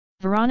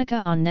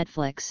Veronica on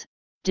Netflix.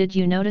 Did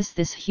you notice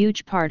this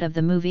huge part of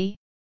the movie?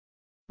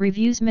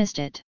 Reviews missed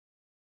it.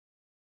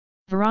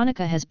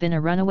 Veronica has been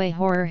a runaway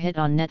horror hit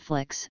on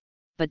Netflix,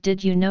 but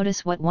did you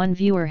notice what one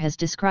viewer has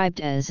described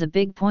as a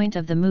big point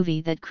of the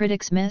movie that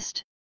critics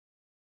missed?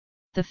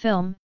 The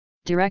film,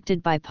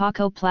 directed by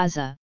Paco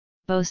Plaza,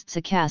 boasts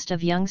a cast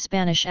of young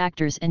Spanish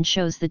actors and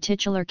shows the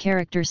titular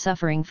character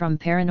suffering from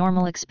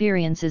paranormal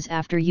experiences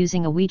after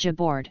using a Ouija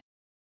board.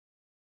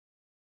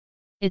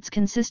 It's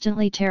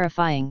consistently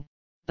terrifying,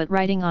 but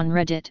writing on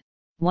Reddit,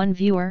 one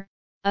viewer,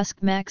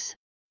 uscmex,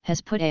 has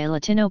put a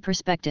Latino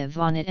perspective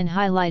on it and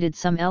highlighted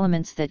some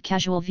elements that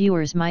casual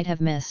viewers might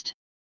have missed.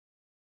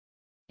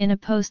 In a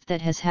post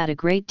that has had a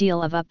great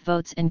deal of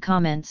upvotes and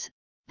comments,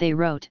 they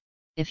wrote,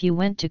 "If you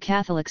went to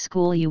Catholic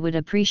school you would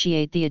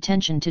appreciate the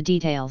attention to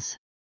details.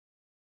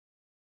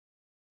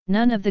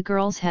 None of the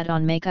girls had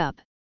on makeup,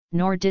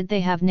 nor did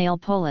they have nail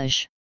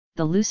polish,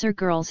 the looser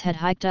girls had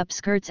hiked up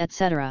skirts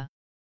etc.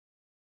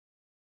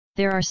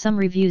 There are some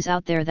reviews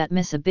out there that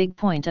miss a big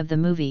point of the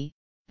movie.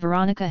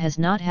 Veronica has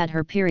not had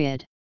her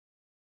period.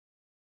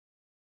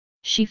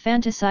 She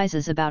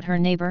fantasizes about her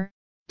neighbor,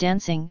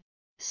 dancing,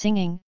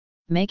 singing,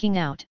 making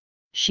out.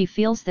 She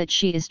feels that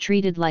she is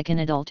treated like an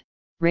adult,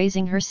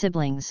 raising her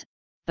siblings,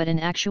 but in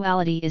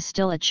actuality is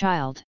still a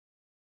child.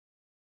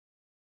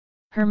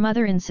 Her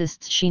mother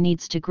insists she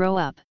needs to grow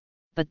up,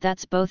 but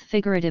that's both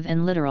figurative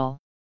and literal.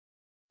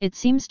 It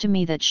seems to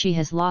me that she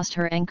has lost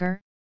her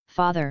anchor,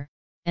 father,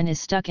 and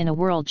is stuck in a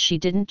world she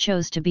didn't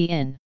choose to be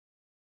in.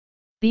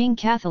 Being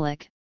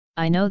Catholic,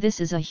 I know this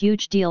is a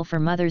huge deal for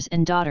mothers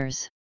and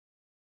daughters.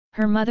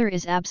 Her mother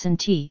is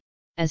absentee,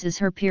 as is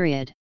her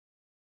period."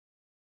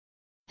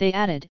 They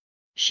added,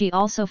 "She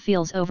also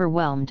feels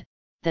overwhelmed,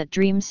 that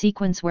dream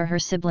sequence where her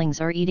siblings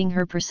are eating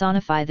her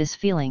personify this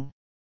feeling.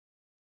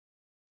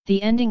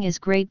 The ending is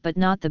great but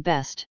not the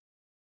best.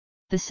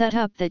 The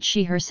setup that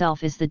she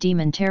herself is the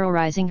demon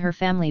terrorizing her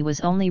family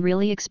was only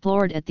really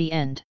explored at the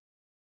end.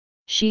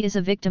 She is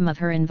a victim of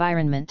her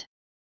environment.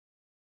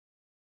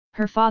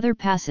 Her father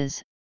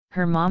passes,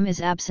 her mom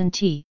is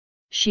absentee,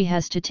 she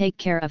has to take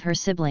care of her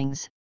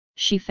siblings,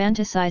 she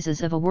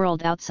fantasizes of a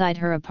world outside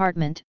her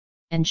apartment,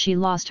 and she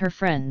lost her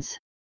friends.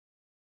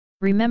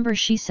 Remember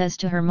she says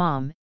to her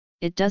mom,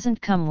 'It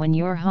doesn't come when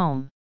you're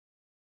home.'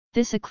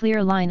 This a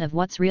clear line of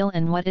what's real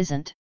and what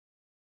isn't.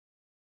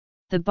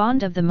 The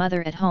bond of the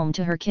mother at home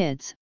to her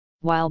kids,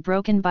 while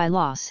broken by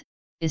loss,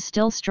 is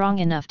still strong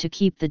enough to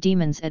keep the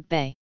demons at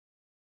bay.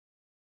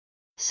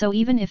 So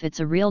even if it's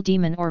a real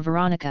demon or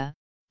Veronica,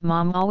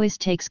 mom always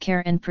takes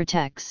care and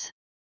protects.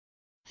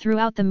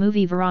 Throughout the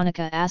movie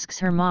Veronica asks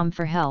her mom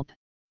for help,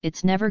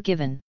 it's never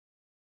given."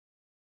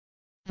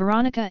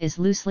 Veronica is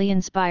loosely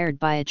inspired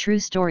by a true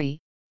story,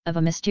 of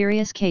a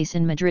mysterious case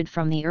in Madrid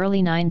from the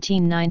early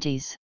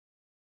 1990s.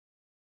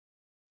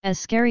 As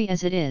scary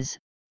as it is,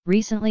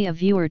 recently a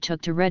viewer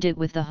took to Reddit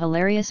with the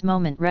hilarious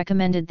moment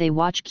recommended they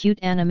watch cute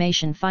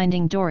animation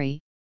Finding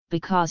Dory,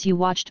 because you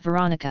watched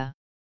Veronica.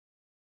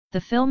 The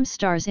film's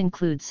stars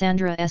include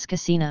Sandra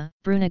Escacena,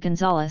 Bruna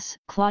Gonzalez,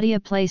 Claudia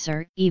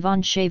Placer,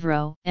 Yvonne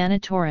Chavreau, Ana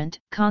Torrent,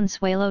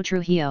 Consuelo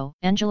Trujillo,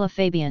 Angela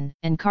Fabian,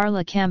 and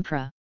Carla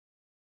Campra.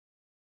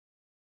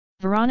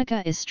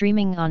 Veronica is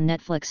streaming on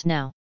Netflix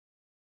now.